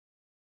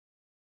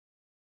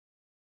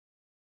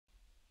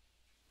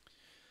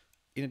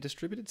In a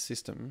distributed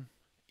system,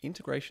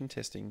 integration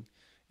testing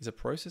is a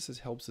process that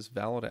helps us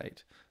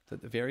validate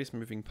that the various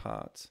moving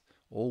parts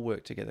all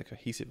work together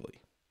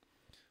cohesively.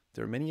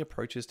 There are many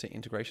approaches to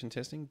integration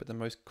testing, but the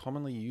most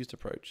commonly used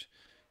approach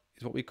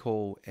is what we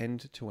call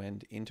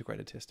end-to-end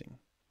integrated testing,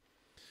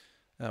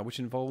 which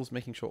involves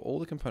making sure all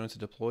the components are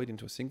deployed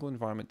into a single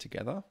environment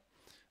together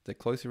that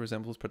closely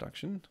resembles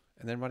production,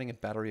 and then running a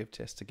battery of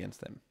tests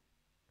against them.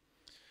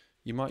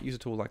 You might use a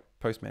tool like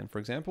Postman, for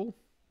example,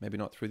 maybe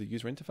not through the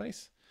user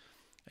interface,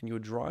 and you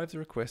would drive the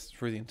request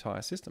through the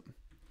entire system.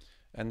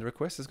 And the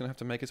request is going to have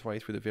to make its way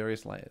through the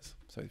various layers.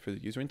 So through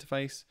the user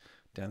interface,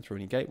 down through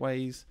any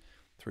gateways,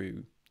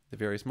 through the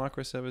various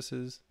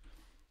microservices,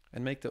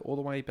 and make that all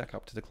the way back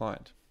up to the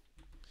client.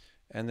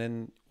 And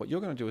then what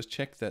you're going to do is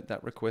check that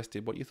that request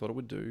did what you thought it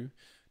would do,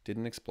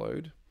 didn't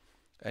explode,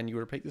 and you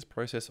repeat this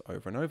process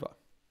over and over.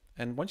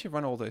 And once you've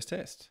run all those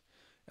tests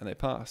and they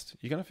passed,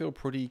 you're going to feel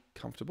pretty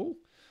comfortable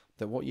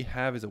that what you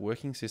have is a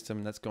working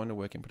system that's going to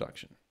work in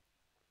production.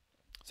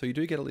 So you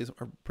do get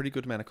a pretty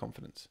good amount of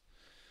confidence.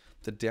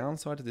 The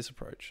downside to this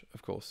approach,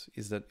 of course,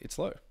 is that it's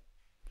slow.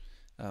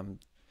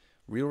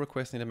 Real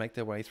requests need to make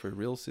their way through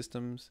real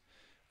systems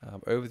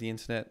over the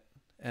internet,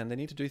 and they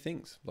need to do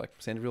things like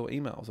send real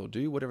emails or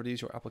do whatever it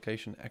is your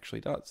application actually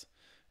does,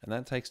 and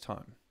that takes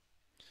time.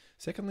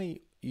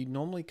 Secondly, you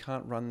normally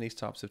can't run these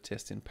types of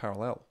tests in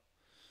parallel,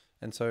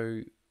 and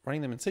so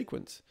running them in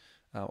sequence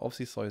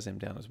obviously slows them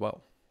down as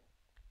well.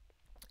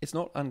 It's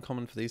not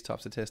uncommon for these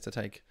types of tests to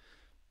take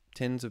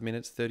tens of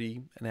minutes,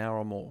 30, an hour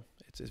or more.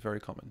 It's very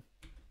common.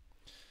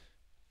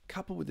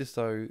 Coupled with this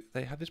though,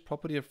 they have this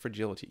property of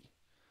fragility.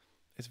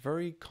 It's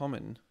very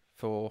common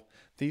for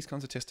these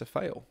kinds of tests to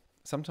fail,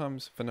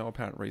 sometimes for no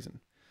apparent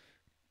reason.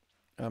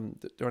 There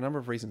are a number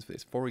of reasons for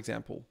this. For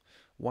example,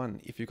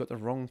 one, if you've got the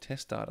wrong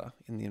test data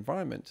in the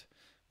environment,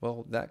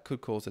 well, that could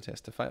cause the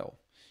test to fail.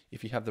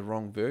 If you have the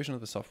wrong version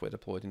of the software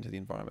deployed into the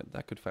environment,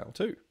 that could fail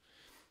too.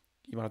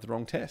 You might have the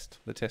wrong test.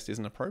 The test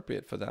isn't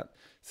appropriate for that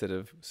set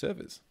of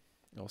servers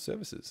or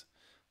services.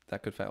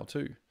 That could fail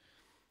too.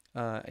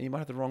 And you might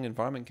have the wrong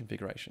environment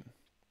configuration.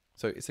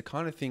 So it's the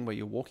kind of thing where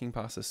you're walking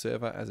past a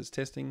server as it's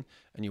testing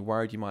and you're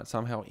worried you might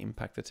somehow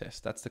impact the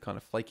test. That's the kind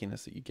of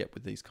flakiness that you get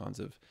with these kinds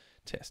of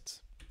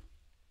tests.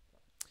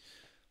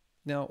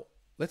 Now,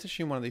 let's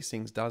assume one of these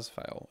things does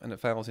fail and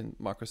it fails in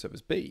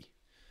microservice B.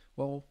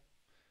 Well,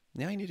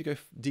 now you need to go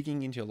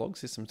digging into your log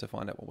systems to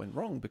find out what went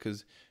wrong,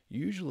 because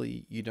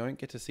usually you don't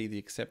get to see the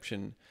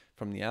exception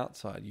from the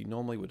outside. You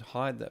normally would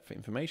hide that for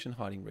information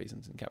hiding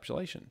reasons,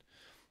 encapsulation.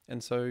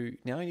 And so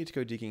now you need to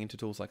go digging into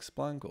tools like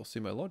Splunk or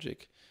Sumo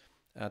Logic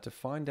to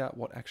find out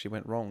what actually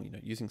went wrong,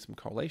 using some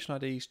correlation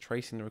IDs,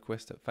 tracing the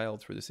request that failed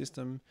through the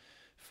system,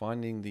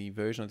 finding the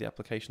version of the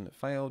application that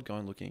failed,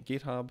 going looking at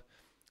GitHub,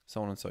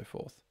 so on and so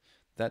forth.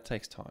 That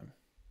takes time.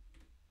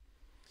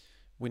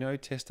 We know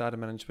test data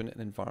management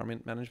and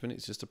environment management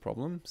is just a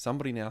problem.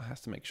 Somebody now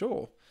has to make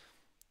sure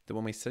that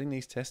when we're setting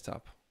these tests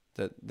up,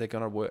 that they're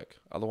going to work.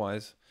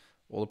 Otherwise,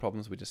 all the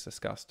problems we just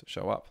discussed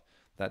show up.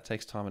 That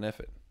takes time and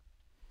effort.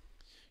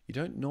 You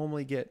don't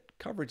normally get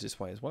coverage this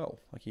way as well.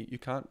 Like you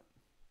can't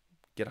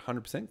get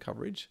 100%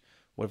 coverage,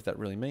 whatever that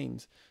really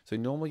means. So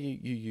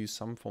normally you use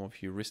some form of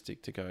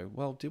heuristic to go,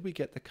 well, did we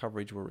get the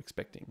coverage we're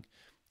expecting?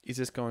 Is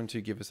this going to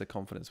give us the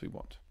confidence we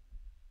want?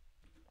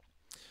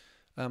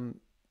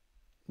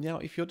 Now,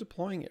 if you're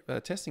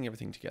testing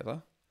everything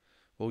together,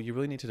 well, you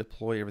really need to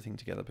deploy everything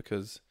together,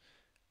 because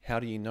how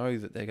do you know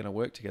that they're going to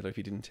work together if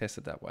you didn't test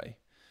it that way?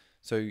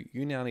 So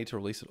you now need to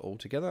release it all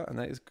together, and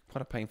that is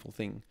quite a painful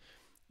thing.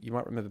 You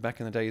might remember back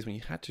in the days when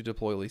you had to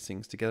deploy all these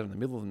things together in the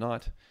middle of the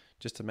night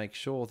just to make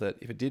sure that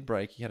if it did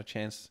break, you had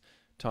a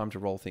time to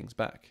roll things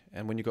back.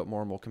 And when you've got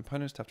more and more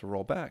components to have to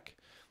roll back,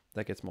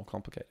 that gets more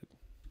complicated.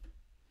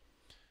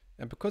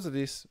 And because of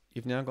this,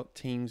 you've now got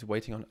teams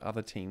waiting on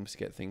other teams to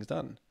get things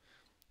done.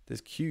 There's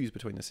queues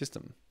between the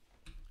system.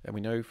 And we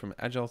know from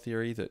agile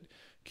theory that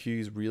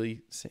queues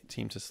really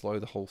seem to slow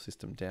the whole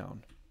system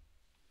down.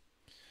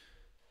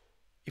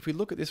 If we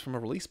look at this from a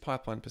release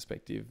pipeline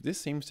perspective,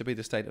 this seems to be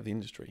the state of the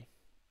industry.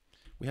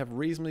 We have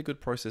reasonably good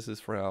processes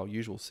for our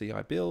usual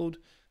CI build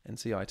and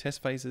CI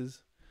test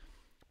phases.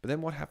 But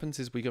then what happens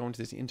is we go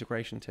into this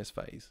integration test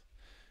phase.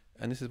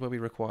 And this is where we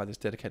require this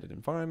dedicated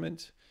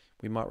environment.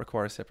 We might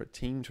require a separate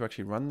team to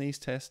actually run these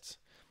tests,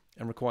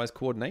 and requires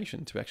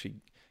coordination to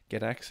actually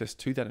get access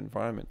to that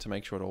environment to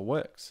make sure it all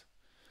works.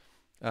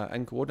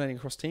 And coordinating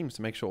across teams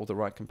to make sure all the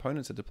right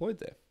components are deployed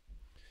there.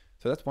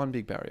 So that's one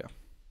big barrier.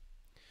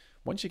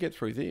 Once you get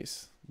through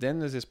this, then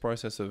there's this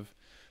process of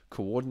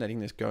coordinating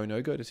this go,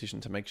 no-go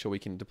decision to make sure we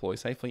can deploy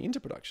safely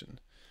into production.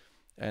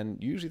 And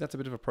usually that's a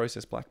bit of a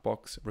process black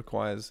box. It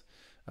requires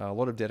a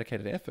lot of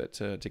dedicated effort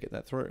to get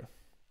that through.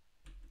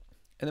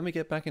 And then we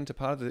get back into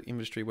part of the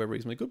industry we're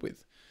reasonably good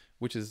with,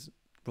 which is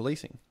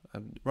releasing.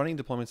 Running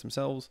deployments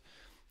themselves,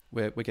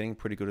 we're getting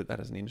pretty good at that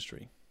as an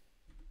industry.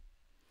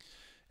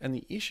 And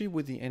the issue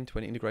with the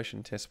end-to-end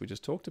integration tests we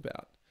just talked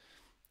about,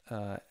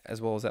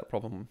 as well as that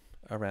problem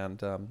around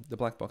the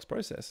black box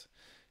process,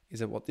 is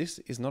that this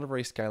is not a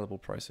very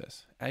scalable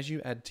process. As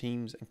you add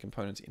teams and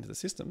components into the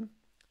system,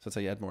 So let's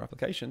say you add more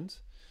applications,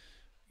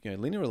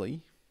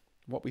 linearly,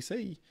 what we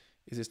see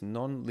is this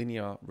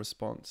non-linear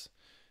response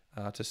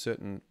to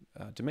certain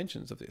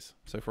dimensions of this.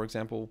 So for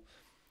example,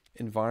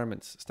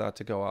 environments start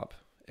to go up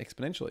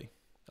exponentially,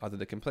 either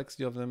the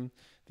complexity of them,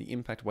 the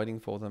impact waiting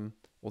for them,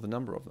 or the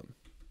number of them.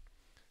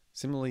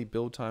 Similarly,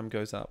 build time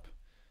goes up,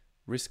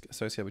 risk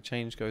associated with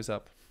change goes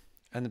up,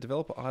 and the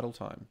developer idle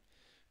time,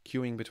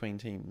 queuing between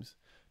teams,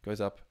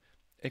 goes up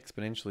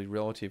exponentially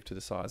relative to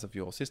the size of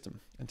your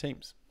system and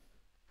teams.